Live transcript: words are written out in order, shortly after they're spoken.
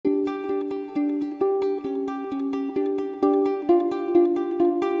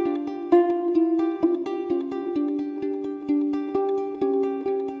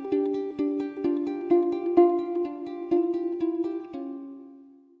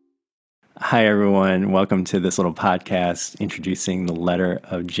Hi, everyone. Welcome to this little podcast introducing the letter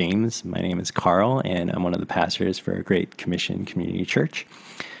of James. My name is Carl, and I'm one of the pastors for Great Commission Community Church.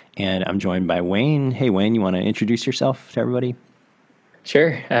 And I'm joined by Wayne. Hey, Wayne, you want to introduce yourself to everybody?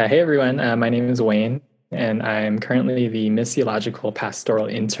 Sure. Hey, everyone. My name is Wayne, and I'm currently the missiological pastoral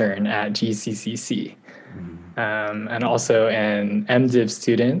intern at GCCC, and also an MDiv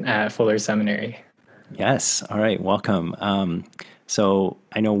student at Fuller Seminary. Yes. All right. Welcome. So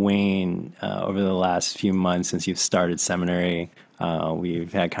I know Wayne, over the last few months since you've started seminary,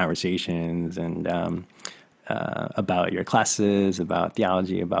 we've had conversations and about your classes, about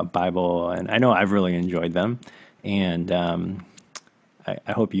theology, about Bible, and I know I've really enjoyed them, and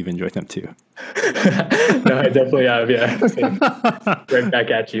I hope you've enjoyed them too. No, I definitely have. Yeah. Right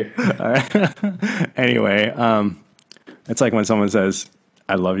back at you. All right. Anyway, it's like when someone says,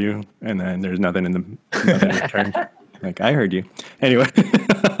 "I love you," and then there's nothing nothing in return. Like, I heard you. Anyway,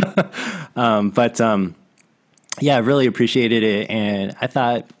 but yeah, I really appreciated it, and I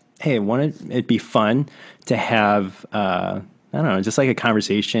thought, hey, wouldn't it be fun to have I don't know, just like a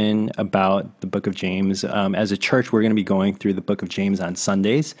conversation about the Book of James. As a church, we're going to be going through the Book of James on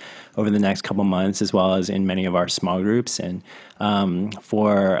Sundays over the next couple months, as well as in many of our small groups, and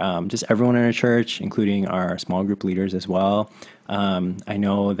for just everyone in our church, including our small group leaders as well. I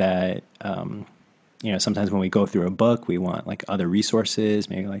know that sometimes when we go through a book, we want like other resources,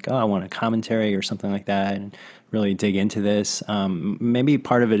 maybe like, oh, I want a commentary or something like that, and really dig into this. Maybe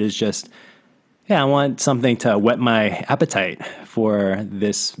part of it is just, yeah, I want something to whet my appetite for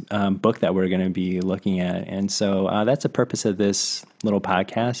this book that we're going to be looking at. And so that's the purpose of this little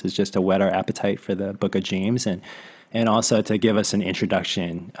podcast, is just to whet our appetite for the book of James, and also to give us an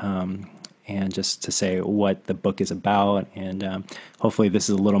introduction, and just to say what the book is about. And hopefully this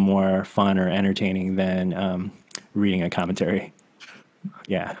is a little more fun or entertaining than reading a commentary.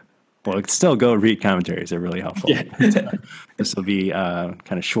 Yeah. Well, still go read commentaries. They're really helpful. Yeah. This will be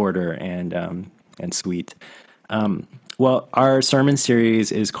kind of shorter and sweet. Well, our sermon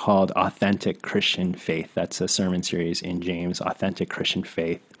series is called Authentic Christian Faith. That's a sermon series in James, Authentic Christian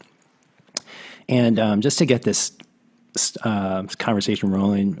Faith. And just to get this conversation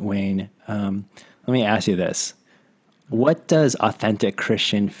rolling, Wayne, let me ask you this. What does authentic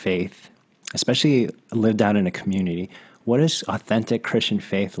Christian faith, especially lived out in a community, what does authentic Christian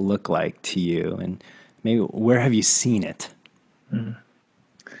faith look like to you? And maybe where have you seen it?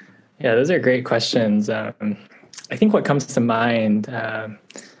 Yeah, those are great questions. I think what comes to mind on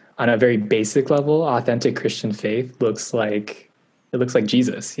a very basic level, authentic Christian faith looks like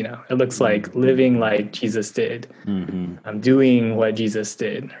Jesus. It looks like living like Jesus did, doing what Jesus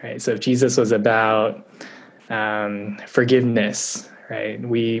did. Right. So if Jesus was about forgiveness, right,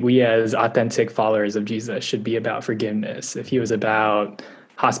 we as authentic followers of Jesus should be about forgiveness. If he was about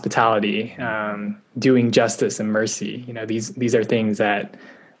hospitality, doing justice and mercy, these are things that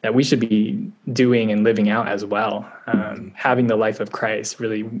we should be doing and living out as well. Having the life of Christ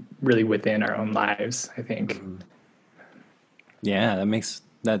really, really within our own lives, I think. Yeah,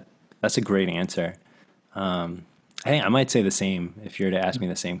 that's a great answer. I think I might say the same if you were to ask me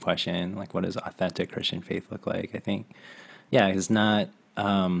the same question, like what does authentic Christian faith look like? I think, yeah, it's not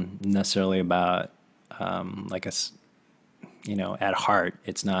necessarily about like at heart,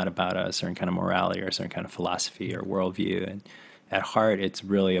 it's not about a certain kind of morality or a certain kind of philosophy or worldview. And at heart, it's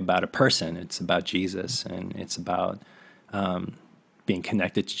really about a person. It's about Jesus, and it's about being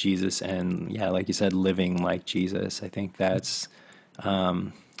connected to Jesus, and yeah, like you said, living like Jesus. I think that's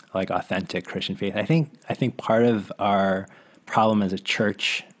like authentic Christian faith. I think part of our problem as a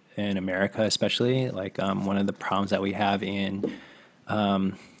church in America, especially, like one of the problems that we have in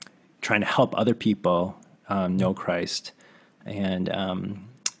trying to help other people know Christ, and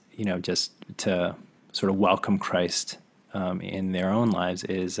just to sort of welcome Christ in their own lives,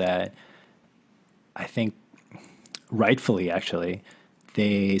 is that I think rightfully, actually,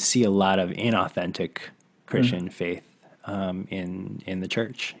 they see a lot of inauthentic Christian faith in the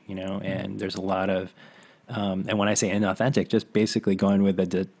church, and there's a lot of, and when I say inauthentic, just basically going with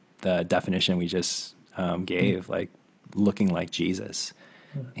the definition we just gave, like looking like Jesus.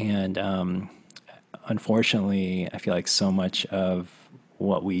 And unfortunately, I feel like so much of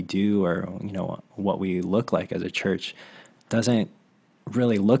what we do, or what we look like as a church, doesn't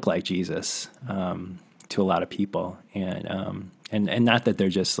really look like Jesus to a lot of people, and not that they're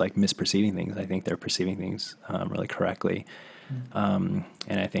just like misperceiving things. I think they're perceiving things really correctly, and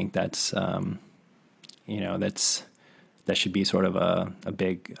I think that's that should be sort of a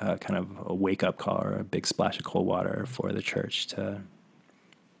big kind of a wake up call, or a big splash of cold water for the church to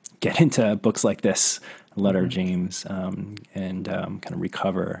get into books like this, Letter of James, and kind of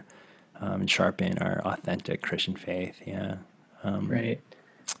recover and sharpen our authentic Christian faith. Yeah. Right.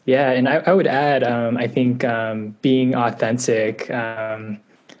 Yeah, and I would add, I think being authentic.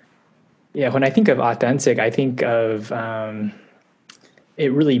 Yeah, when I think of authentic, I think of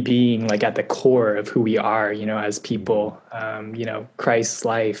it really being like at the core of who we are, as Mhm. people. Christ's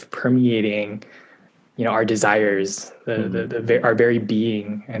life permeating, our desires, Mhm. our very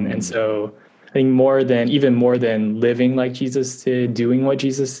being, and Mhm. so I think even more than living like Jesus did, doing what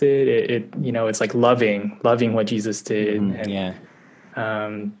Jesus did, it's like loving what Jesus did, Mhm. and Yeah.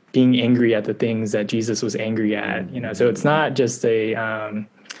 being angry at the things that Jesus was angry at. So Mhm. it's not just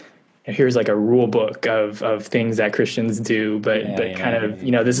here's like a rule book of things that Christians do, but Yeah. kind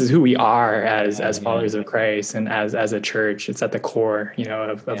Yeah. of, this is who we are Yeah. as Yeah. followers of Christ, and as a church. It's at the core,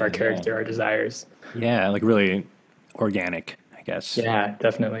 of our Yeah. Yeah. character, our desires. Yeah. Like really organic, I guess. Yeah,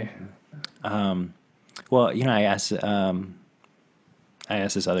 definitely. Well, I asked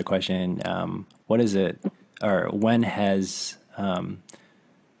this other question. What is it, or when has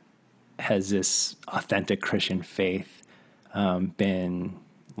this authentic Christian faith been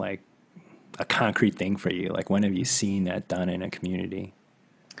like a concrete thing for you? Like, when have you seen that done in a community?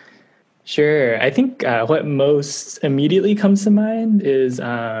 Sure. I think what most immediately comes to mind is,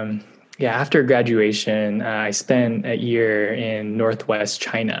 yeah, after graduation, I spent a year in Northwest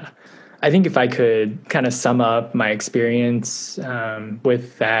China. I think if I could kind of sum up my experience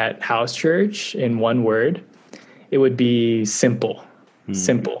with that house church in one word, it would be simple, Mm.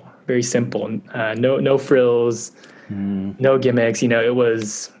 simple, very simple. No frills, Mm. no gimmicks. It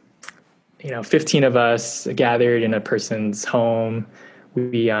was 15 of us gathered in a person's home.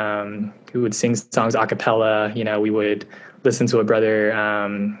 We would sing songs a cappella. We would listen to a brother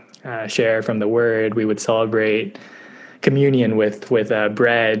share from the word. We would celebrate communion with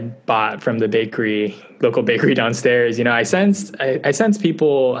bread bought from the local bakery downstairs. I sensed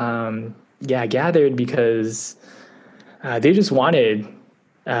people, yeah, gathered because they just wanted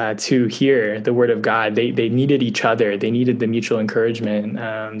to hear the word of God. They needed each other. They needed the mutual encouragement,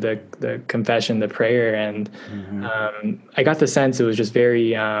 the confession, the prayer, and Mm-hmm. I got the sense it was just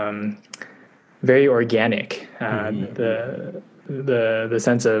very organic. Mm-hmm. The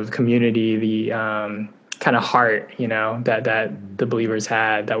sense of community, the kind of heart, that the believers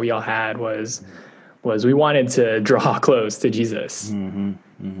had, that we all had, was we wanted to draw close to Jesus. Mm-hmm.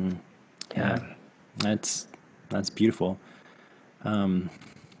 Mm-hmm. Yeah, Yeah. that's that's beautiful.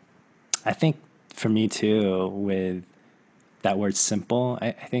 I think for me too, with that word simple,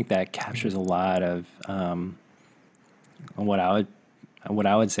 I think that captures a lot of what I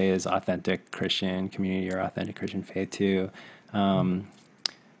would say is authentic Christian community or authentic Christian faith too.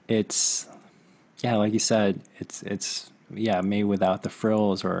 It's yeah, like you said, it's yeah, made without the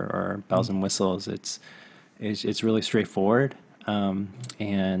frills or bells and whistles. It's really straightforward,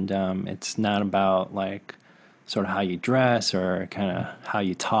 and it's not about like sort of how you dress or kind of how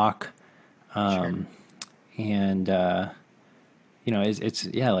you talk. Sure. And it's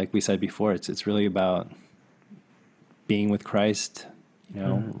yeah, like we said before, it's really about being with Christ,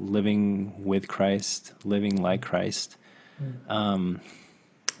 living with Christ, living like Christ.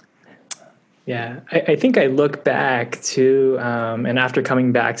 Yeah, I think I look back to, and after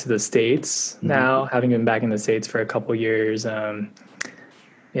coming back to the States Mm-hmm. now, having been back in the States for a couple years,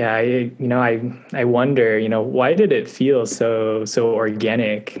 yeah, I wonder, why did it feel so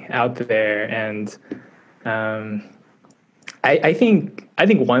organic out there? And um, I think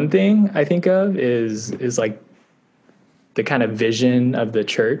one thing I think of is like the kind of vision of the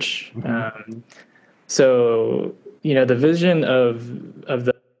church. Mm-hmm. So the vision of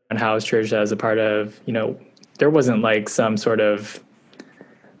the house church that I was a part of, there wasn't like some sort of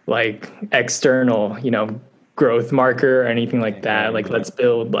like external, growth marker or anything like Right, that. right, Like, right. let's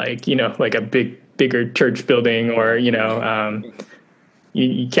build like, like a bigger church building, or, you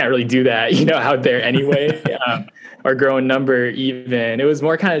can't really do that, out there anyway, or grow in number even. It was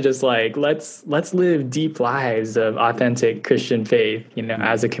more kind of just like, let's live deep lives of authentic Christian faith,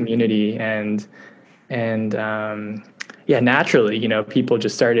 as a community. And yeah, naturally, people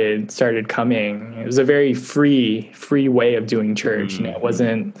just started coming. It was a very free way of doing church. It Mm-hmm.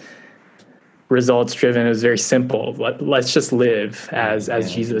 wasn't results driven. It was very simple. Let's just live Right, as yeah,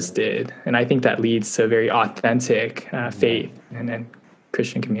 Jesus did. And I think that leads to a very authentic yeah, faith and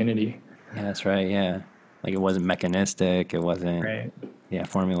Christian community. yeah. That's right. Yeah, like it wasn't mechanistic. It wasn't Right. yeah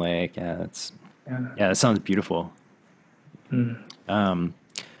formulaic. Yeah, that's Yeah. yeah. That sounds beautiful. Mm.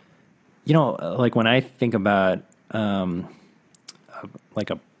 Like when I think about like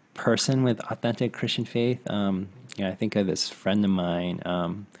a person with authentic Christian faith, I think of this friend of mine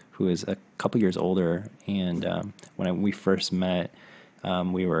who is a couple years older, and we first met,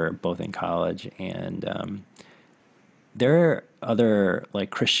 We were both in college, and there are other like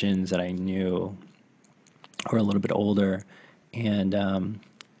Christians that I knew who are a little bit older, and I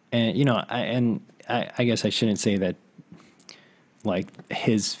guess I shouldn't say that like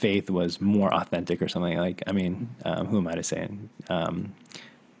his faith was more authentic or something. Like, I mean, who am I to say?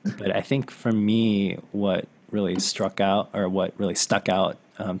 But I think for me, what really struck out or what really stuck out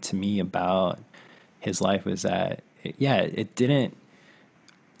to me about his life was that, it didn't.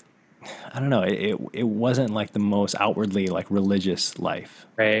 I don't know. It wasn't like the most outwardly like religious life.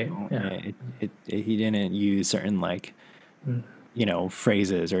 Right. Yeah. He didn't use certain like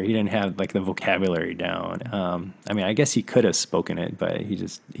phrases, or he didn't have like the vocabulary down. I mean, I guess he could have spoken it, but he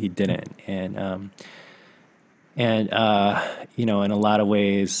didn't. In a lot of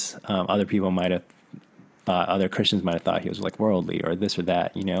ways, other people might have thought, other Christians might have thought he was like worldly or this or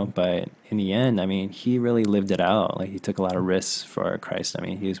that, but in the end, I mean, he really lived it out. Like, he took a lot of risks for Christ. I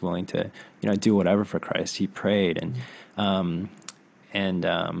mean, he was willing to, do whatever for Christ. He prayed I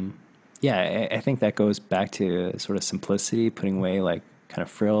think that goes back to sort of simplicity, putting away like kind of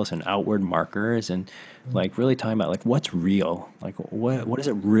frills and outward markers, and like really talking about like what's real, like what does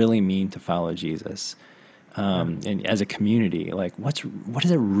it really mean to follow Jesus, and as a community, like what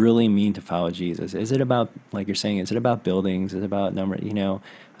does it really mean to follow Jesus? Is it about, like you're saying, is it about buildings? Is it about number?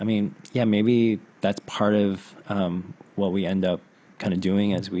 I mean, yeah, maybe that's part of what we end up kind of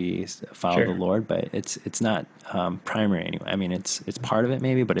doing as we follow the Lord, but it's not primary anyway. I mean, it's part of it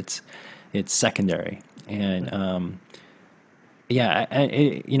maybe, but it's secondary. And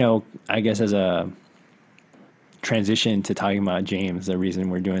I guess as a transition to talking about James, the reason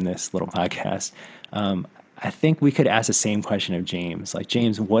we're doing this little podcast, I think we could ask the same question of James. Like,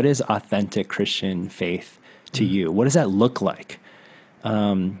 James, what is authentic Christian faith to you? What does that look like?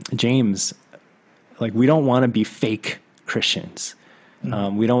 James, like, we don't want to be fake Christians.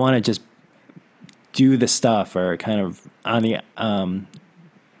 We don't want to just do the stuff or kind of on the,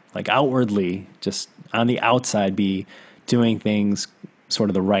 like outwardly, just on the outside, be doing things sort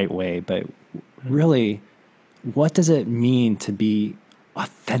of the right way. But really, what does it mean to be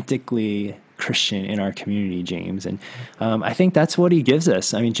authentically Christian in our community, James? And I think that's what he gives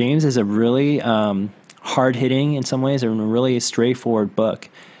us. I mean, James is a really hard-hitting, in some ways, a really straightforward book.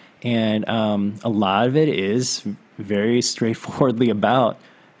 And a lot of it is very straightforwardly about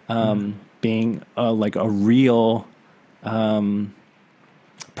being like a real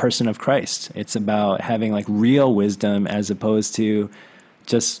person of Christ. It's about having like real wisdom as opposed to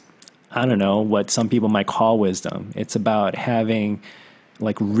just, I don't know, what some people might call wisdom. It's about having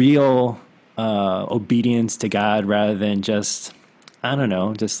like real obedience to God rather than just, I don't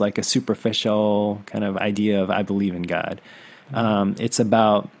know, just like a superficial kind of idea of I believe in God. It's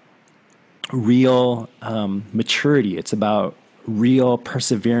about real maturity. It's about real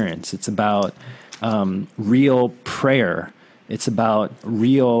perseverance. It's about real prayer. It's about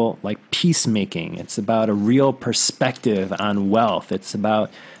real like peacemaking. It's about a real perspective on wealth. It's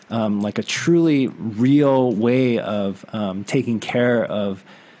about like a truly real way of taking care of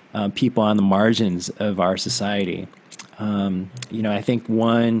people on the margins of our society. I think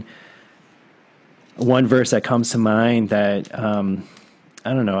one verse that comes to mind that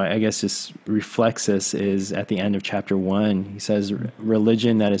I don't know, I guess just reflects this is at the end of chapter 1. He says,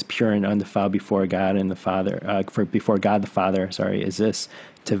 religion that is pure and undefiled before God and the Father, before God the Father, is this: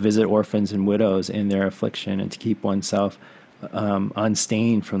 to visit orphans and widows in their affliction and to keep oneself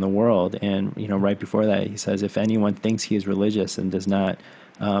unstained from the world. And, right before that, he says, if anyone thinks he is religious and does not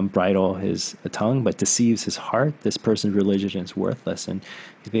bridle his tongue, but deceives his heart, this person's religion is worthless. And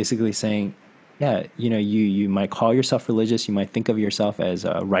he's basically saying, yeah, you might call yourself religious. You might think of yourself as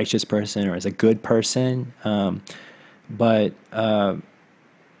a righteous person or as a good person. But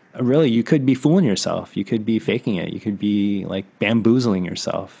really, you could be fooling yourself. You could be faking it. You could be like bamboozling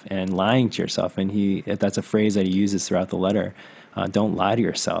yourself and lying to yourself. And that's a phrase that he uses throughout the letter. Don't lie to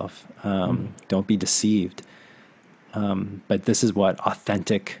yourself. Don't be deceived. But this is what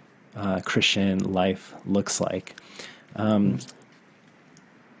authentic Christian life looks like.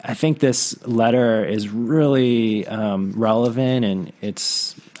 I think this letter is really relevant, and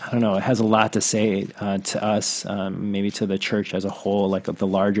it's, I don't know, it has a lot to say to us, maybe to the church as a whole, like the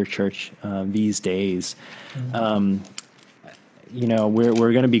larger church these days. We're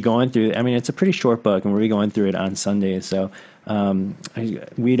going to be going through, I mean, it's a pretty short book, and we'll be going through it on Sundays. So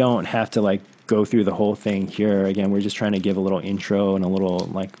we don't have to like go through the whole thing here. Again, we're just trying to give a little intro and a little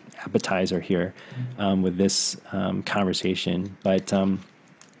like appetizer here with this conversation. But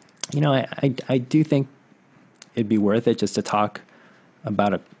I do think it'd be worth it just to talk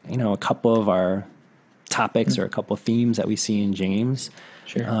about a couple of our topics or a couple themes that we see in James.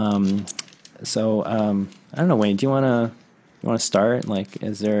 Sure. I don't know, Wayne, do you want to start? Like,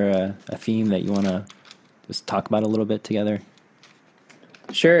 is there a theme that you want to just talk about a little bit together?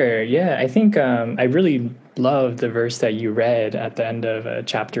 Sure. Yeah, I think I really love the verse that you read at the end of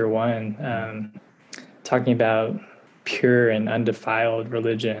chapter 1, talking about pure and undefiled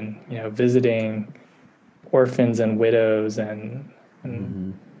religion. Visiting orphans and widows, and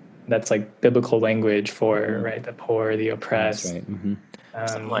that's like biblical language for right the poor, the That's oppressed.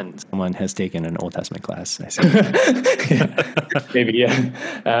 right. Someone has taken an Old Testament class. I see. Maybe,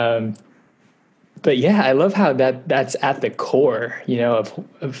 yeah. But yeah, I love how that's at the core,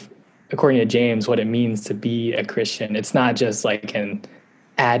 of according to James, what it means to be a Christian. It's not just like an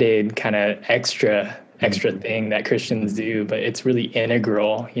added kind of extra thing that Christians do, but it's really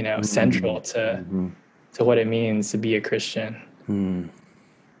integral, central to what it means to be a Christian.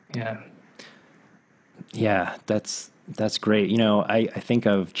 Yeah. Yeah, that's great. I think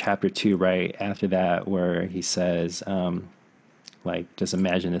of chapter 2 right after that where he says, like, just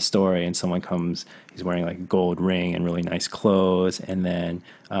imagine this story and someone comes, he's wearing like a gold ring and really nice clothes, and then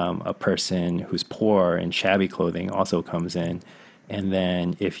a person who's poor and shabby clothing also comes in. And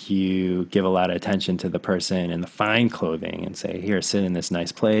then if you give a lot of attention to the person in the fine clothing and say, here, sit in this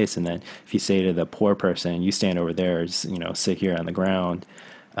nice place. And then if you say to the poor person, you stand over there, sit here on the ground,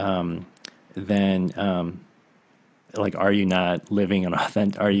 then like, are you not living an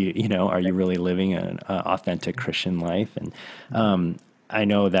authentic, are you really living an authentic Christian life? And I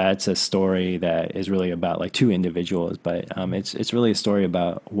know that's a story that is really about like two individuals, but it's really a story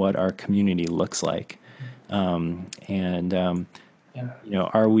about what our community looks like.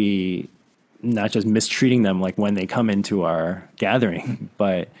 Are we not just mistreating them like when they come into our gathering,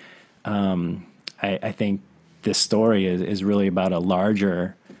 but I think this story is really about a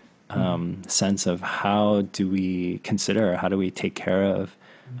larger sense of how do we consider, how do we take care of,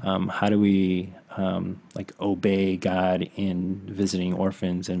 how do we like obey God in visiting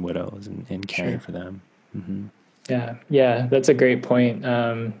orphans and widows and caring for them. Yeah, that's a great point.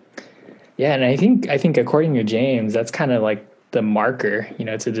 Yeah, and I think according to James, that's kind of like the marker,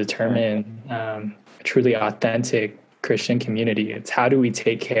 to determine a truly authentic Christian community. It's how do we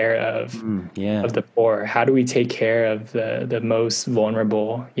take care of the poor? How do we take care of the most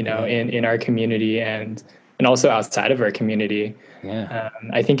vulnerable, in our community and also outside of our community?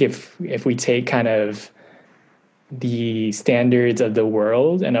 I think if we take kind of the standards of the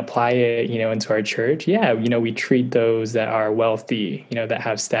world and apply it, into our church, we treat those that are wealthy, that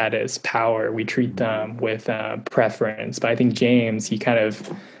have status, power, we treat them with preference. But I think James, he kind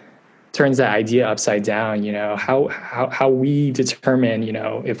of turns that idea upside down, how we determine,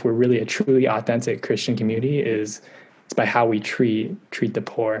 if we're really a truly authentic Christian community it's by how we treat the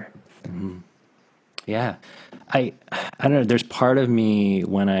poor. Yeah. I don't know. There's part of me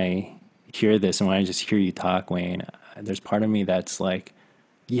when I hear this and when I just hear you talk, Wayne, there's part of me that's like,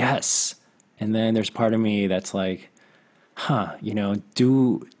 yes. And then there's part of me that's like,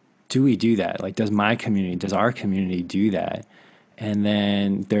 do we do that? Like, does our community do that? And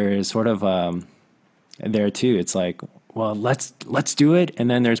then there's sort of there too. It's like, well, let's do it. And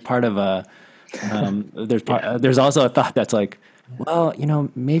then there's part of there's also a thought that's like, well,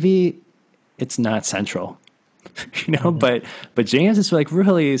 maybe it's not central, But James is like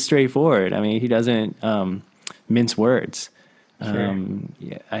really straightforward. I mean, he doesn't mince words. Sure.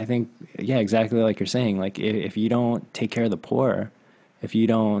 I think exactly like you're saying. Like if you don't take care of the poor, if you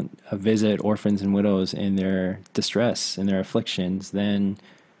don't visit orphans and widows in their distress, in their afflictions, then,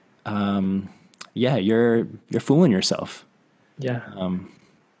 you're fooling yourself. Yeah.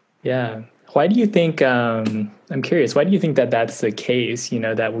 Yeah. Why do you think, I'm curious, why do you think that that's the case,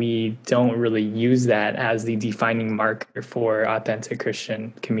 that we don't really use that as the defining marker for authentic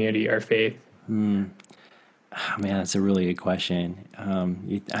Christian community or faith? Oh, man, that's a really good question.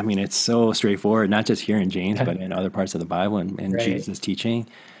 It's so straightforward, not just here in James, but in other parts of the Bible and Right. Jesus' teaching.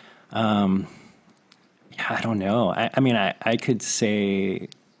 I don't know. I could say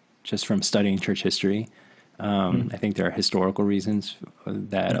just from studying church history, I think there are historical reasons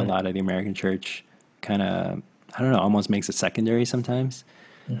that a lot of the American church kind of, I don't know, almost makes it secondary sometimes.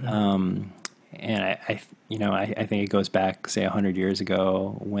 And I think it goes back, say, 100 years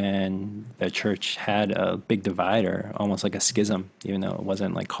ago when the church had a big divide, or almost like a schism, even though it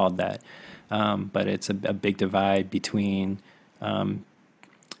wasn't like called that. But it's a big divide between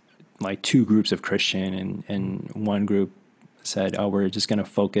like two groups of Christian, and one group said, oh, we're just going to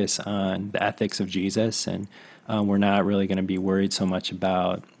focus on the ethics of Jesus, and we're not really going to be worried so much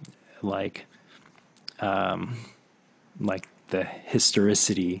about like the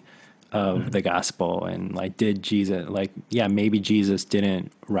historicity of the gospel, and like, did Jesus, like, yeah, maybe Jesus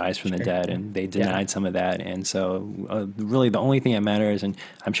didn't rise from the Sure. dead, and they Yeah. denied some of that. And so really the only thing that matters, and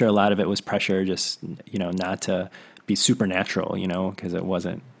I'm sure a lot of it was pressure, just, not to be supernatural, because it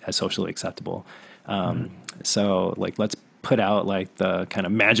wasn't as socially acceptable. So like, let's put out like the kind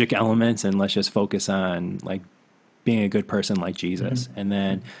of magic elements, and let's just focus on like being a good person like Jesus. And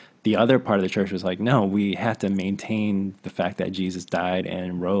then the other part of the church was like, no, we have to maintain the fact that Jesus died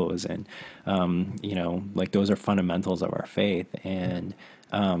and rose. And, like, those are fundamentals of our faith. And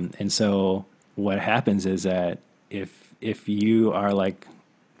so what happens is that if you are like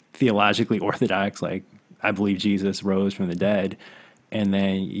theologically orthodox, like, I believe Jesus rose from the dead, and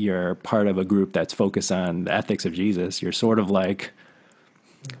then you're part of a group that's focused on the ethics of Jesus, you're sort of like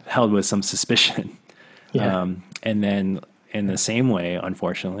held with some suspicion. Yeah. And then in the same way,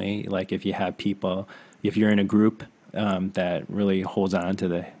 unfortunately, like, if you're in a group that really holds on to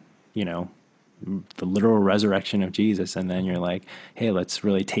the literal resurrection of Jesus, and then you're like, hey, let's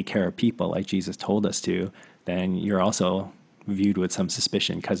really take care of people like Jesus told us to, then you're also viewed with some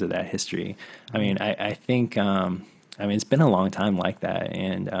suspicion because of that history. I mean, I think, it's been a long time like that.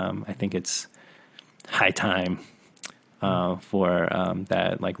 And I think it's high time for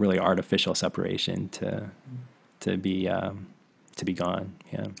that like really artificial separation to be gone.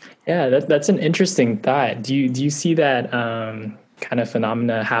 Yeah. Yeah, that's an interesting thought. Do you see that kind of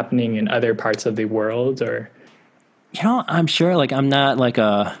phenomena happening in other parts of the world, or? I'm sure, like, I'm not like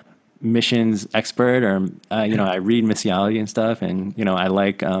a missions expert, or I read missiology and stuff, and I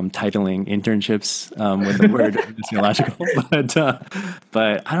like titling internships with the word missiological,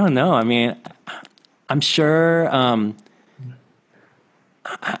 but I don't know. I mean, I'm sure.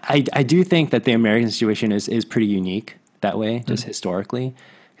 I do think that the American situation is pretty unique that way, just historically.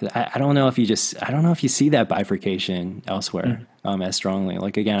 'Cause I don't know if you see that bifurcation elsewhere as strongly.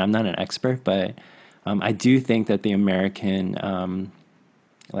 Like, again, I'm not an expert, but I do think that the American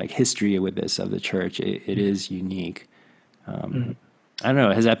like history with this of the church, it is unique. I don't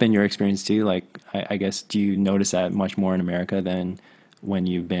know. Has that been your experience too? Like, I guess, do you notice that much more in America than when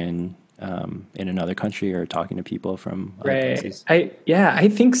you've been in another country or talking to people from other Right. places? I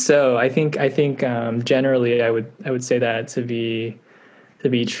think so. I think generally I would say that to be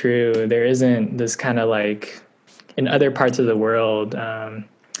true. There isn't this kind of like in other parts of the world,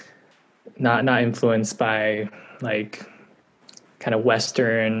 not influenced by like kind of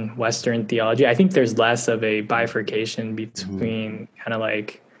Western theology. I think there's less of a bifurcation between kind of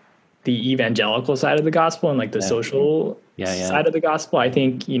like the evangelical side of the gospel and like the Yeah. social Yeah. side of the gospel. I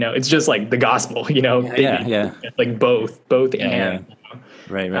think, it's just like the gospel, Yeah. like both Yeah. and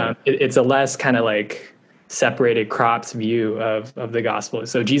Right. it's a less kind of like separated cropped view of the gospel.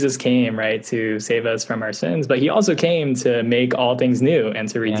 So Jesus came, right, to save us from our sins, but he also came to make all things new and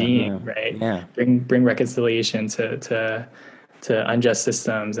to redeem, right, Yeah. bring reconciliation to unjust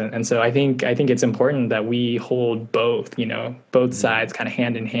systems. And so I think it's important that we hold both sides kind of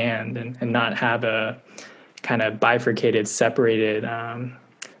hand in hand, and not have a kind of bifurcated, separated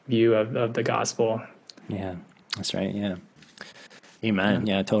view of the gospel. Yeah. That's right. Yeah. Amen.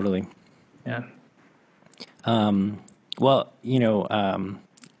 Yeah, totally. Yeah. Well,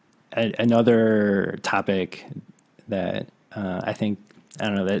 another topic that I think, I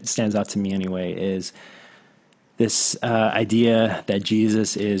don't know, that stands out to me anyway, is this idea that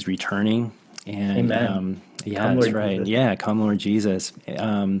Jesus is returning. And Amen. yeah, Come, that's Lord right. Jesus. Yeah, come Lord Jesus.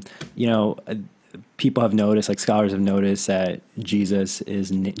 People have noticed, like scholars have noticed, that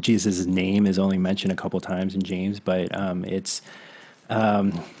Jesus's name is only mentioned a couple times in James, but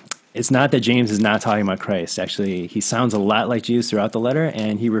it's not that James is not talking about Christ. Actually, he sounds a lot like Jesus throughout the letter,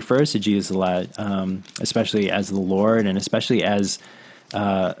 and he refers to Jesus a lot, especially as the Lord, and especially as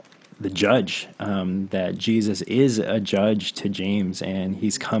the judge. That Jesus is a judge to James, and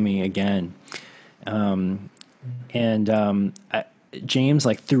he's coming again. James,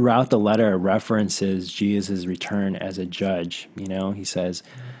 like, throughout the letter, references Jesus' return as a judge. He says,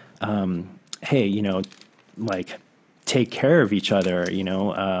 hey, like, take care of each other,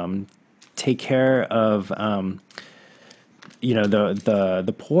 take care of,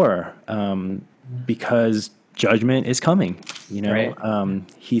 the poor, because judgment is coming, Right.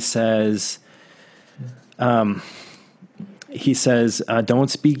 He says, don't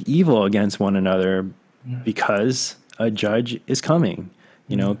speak evil against one another, because a judge is coming.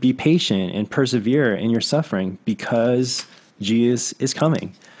 Be patient and persevere in your suffering, because Jesus is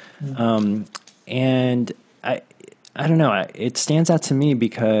coming. And I don't know, it stands out to me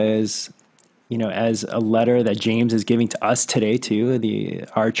because, as a letter that James is giving to us today too,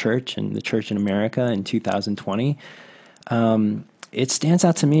 our church and the church in America in 2020, it stands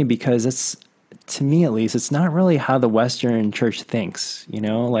out to me because it's, to me at least, it's not really how the Western church thinks. You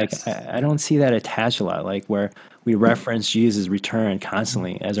know, like Yes. I don't see that attached a lot. Like where we reference Jesus' return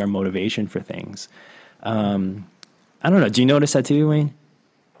constantly as our motivation for things. I don't know. Do you notice that too, Wayne?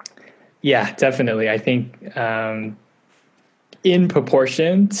 Yeah, definitely. I think in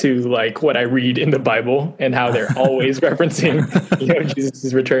proportion to like what I read in the Bible and how they're always referencing,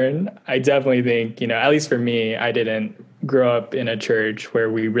 Jesus' return, I definitely think, at least for me, I didn't grow up in a church where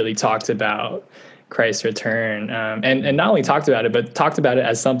we really talked about Christ's return, and not only talked about it, but talked about it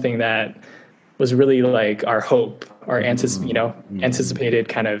as something that was really like our hope, our anticipated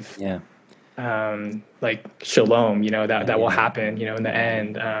kind of Yeah. like shalom, that will Yeah. happen, in the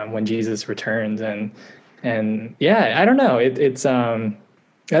end, when Jesus returns. And yeah, I don't know.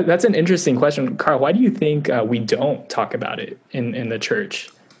 That's an interesting question, Carl. Why do you think we don't talk about it in the church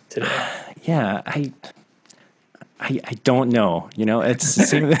today? Yeah. I don't know. It's the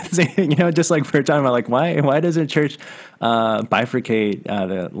same, just like we're talking about, like why doesn't church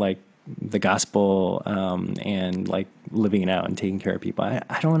bifurcate the gospel and like living it out and taking care of people?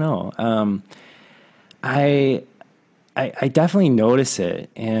 I don't know. I I definitely notice it,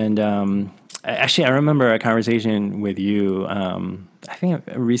 and actually, I remember a conversation with you. I think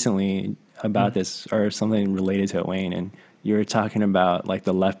recently about this or something related to it, Wayne, and you were talking about like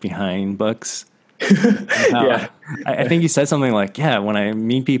the Left Behind books. How, Yeah, I think you said something like, "Yeah, when I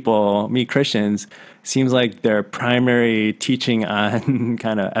meet Christians, seems like their primary teaching on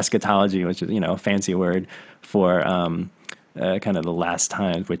kind of eschatology, which is a fancy word for kind of the last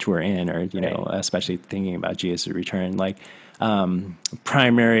times which we're in, or right. especially thinking about Jesus' return. Like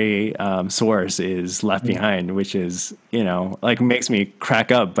primary source is Left Behind, which is like makes me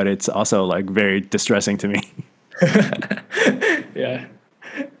crack up, but it's also like very distressing to me." Yeah,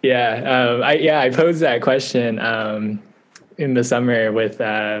 yeah. I posed that question in the summer with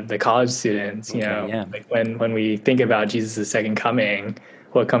the college students. Okay, yeah. Like when we think about Jesus' second coming,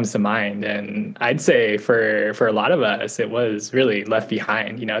 what comes to mind? And I'd say for a lot of us, it was really Left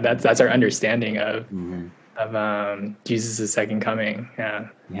Behind. That's our understanding of Jesus' second coming. Yeah.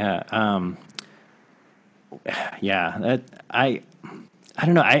 Yeah. Yeah. I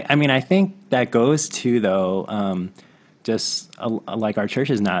don't know. I mean, I think that goes to though, just like our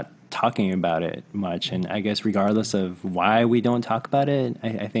church is not talking about it much, and I guess regardless of why we don't talk about it,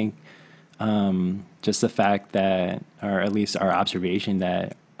 I think just the fact that, or at least our observation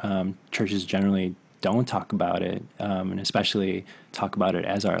that churches generally don't talk about it, and especially talk about it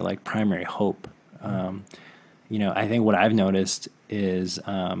as our like primary hope. I think what I've noticed is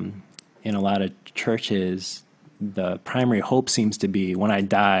in a lot of churches, the primary hope seems to be when I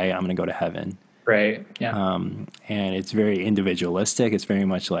die, I'm going to go to heaven. Right. Yeah. And it's very individualistic. It's very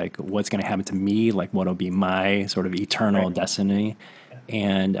much like what's going to happen to me, like what'll be my sort of eternal Right. destiny.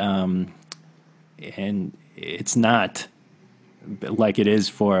 And it's not like it is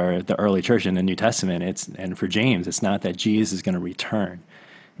for the early church in the New Testament. And for James, it's not that Jesus is going to return.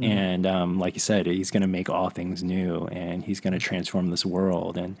 And like you said, he's going to make all things new, and he's going to transform this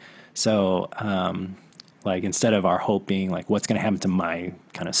world. And so, like, instead of our hope being like, what's going to happen to my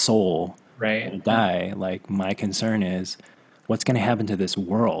kind of soul when I Right. Yeah. die, like, my concern is what's going to happen to this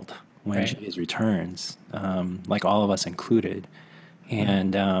world when Right. Jesus returns, like all of us included.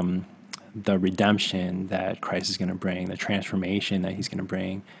 And the redemption that Christ is going to bring, the transformation that he's going to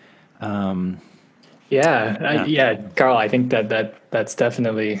bring. Yeah. Yeah, Carl, I think that's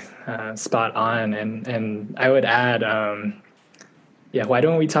definitely spot on, and I would add, yeah, why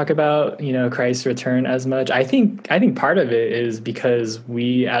don't we talk about Christ's return as much? I think part of it is because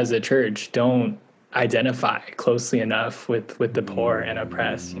we as a church don't identify closely enough with the poor and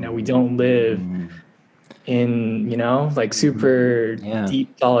oppressed. We don't live in like super Yeah.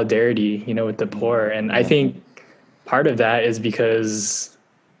 deep solidarity with the poor, and I Yeah. think part of that is because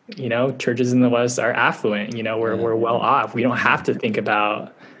churches in the West are affluent. Yeah. We're well off. We don't have to think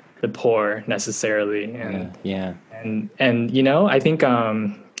about the poor necessarily. Yeah. Yeah. And I think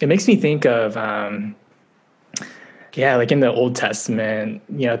it makes me think of yeah, like in the Old Testament,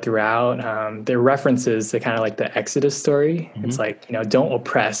 throughout there are references to kind of like the Exodus story. It's like, don't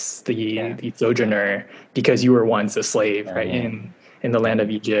oppress Yeah. the sojourner because you were once a slave, right? Yeah. In the land of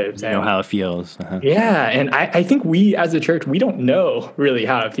Egypt. You know And how it feels. yeah, and I think we as a church, we don't know really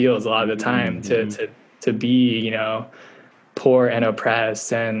how it feels a lot of the time to be, poor and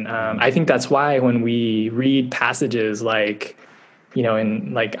oppressed. And I think that's why when we read passages like,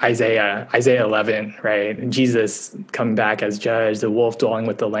 in like Isaiah 11, right? And Jesus coming back as judge, the wolf dwelling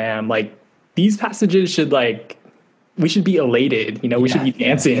with the lamb, like these passages should like we should be elated, we should be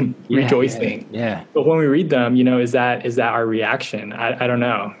dancing, Yeah. rejoicing. Yeah. But when we read them, is that our reaction? I don't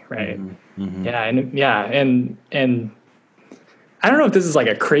know, right? Hmm. Hmm. And I don't know if this is like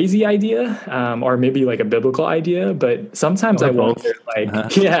a crazy idea, or maybe like a biblical idea, but sometimes I Or wonder, both. Uh-huh.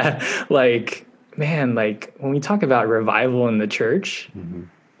 like, yeah, like, man, like when we talk about revival in the church, Hmm.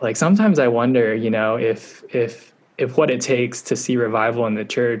 like sometimes I wonder, if what it takes to see revival in the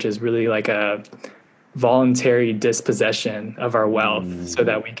church is really like a voluntary dispossession of our wealth so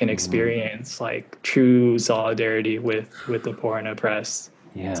that we can Hmm. experience like true solidarity with the poor and oppressed.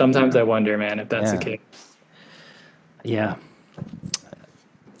 Yeah. Sometimes I wonder, man, if that's the Yeah. case. Yeah.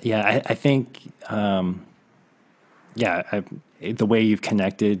 Yeah. I think, yeah, the way you've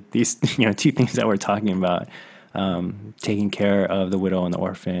connected these, two things that we're talking about, taking care of the widow and the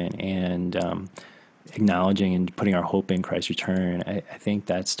orphan, and acknowledging and putting our hope in Christ's return. I think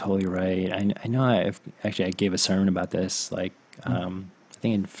that's totally right. I know I gave a sermon about this, like, I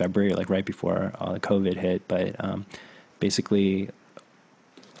think in February, like right before all the COVID hit, but basically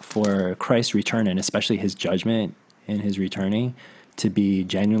for Christ's return, and especially his judgment in his returning, to be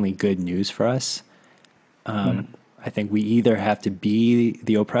genuinely good news for us, Mm, I think we either have to be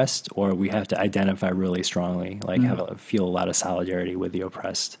the oppressed, or we have to identify really strongly, like mm, feel a lot of solidarity with the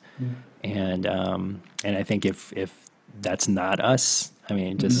oppressed. mm, And I think if that's not us, I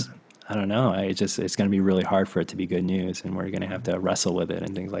mean, mm, just, I don't know. It's going to be really hard for it to be good news, and we're going to have to wrestle with it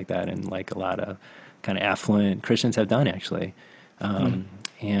and things like that. And like a lot of kind of affluent Christians have done, actually. mm,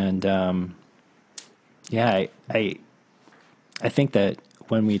 And yeah, I think that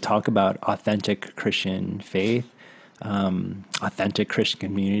when we talk about authentic Christian faith, authentic Christian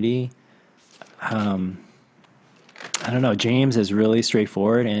community, I don't know. James is really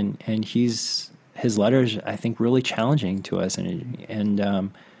straightforward, and his letters, I think, really challenging to us, and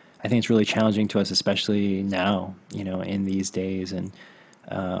I think it's really challenging to us, especially now, in these days. And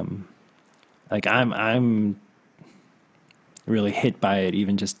like I'm really hit by it,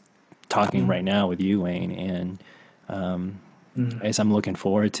 even just talking mm, right now with you, Wayne. And mm, as I'm looking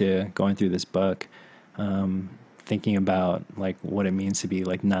forward to going through this book, thinking about like what it means to be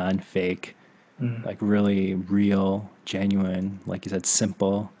like non-fake, mm, like really real, genuine, like you said,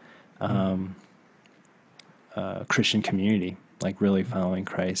 simple mm. Christian community, like really following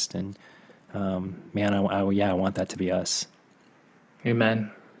Christ. And man, I want that to be us. Amen.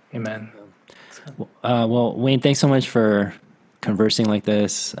 Amen. Well, Wayne, thanks so much for conversing like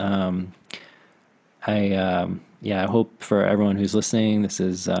this. I hope for everyone who's listening, this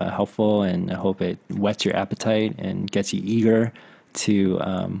is helpful, and I hope it whets your appetite and gets you eager to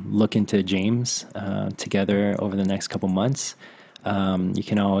look into James together over the next couple months. You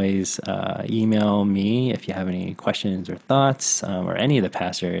can always email me if you have any questions or thoughts, or any of the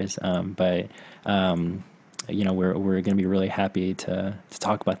pastors. But we're going to be really happy to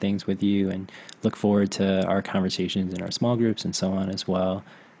talk about things with you, and look forward to our conversations in our small groups and so on as well.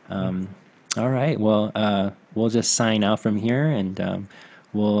 All right. Well, we'll just sign out from here, and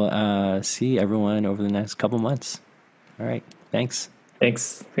we'll see everyone over the next couple months. All right. Thanks.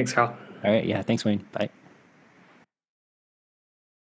 Thanks. Thanks, Carl. All right. Yeah. Thanks, Wayne. Bye.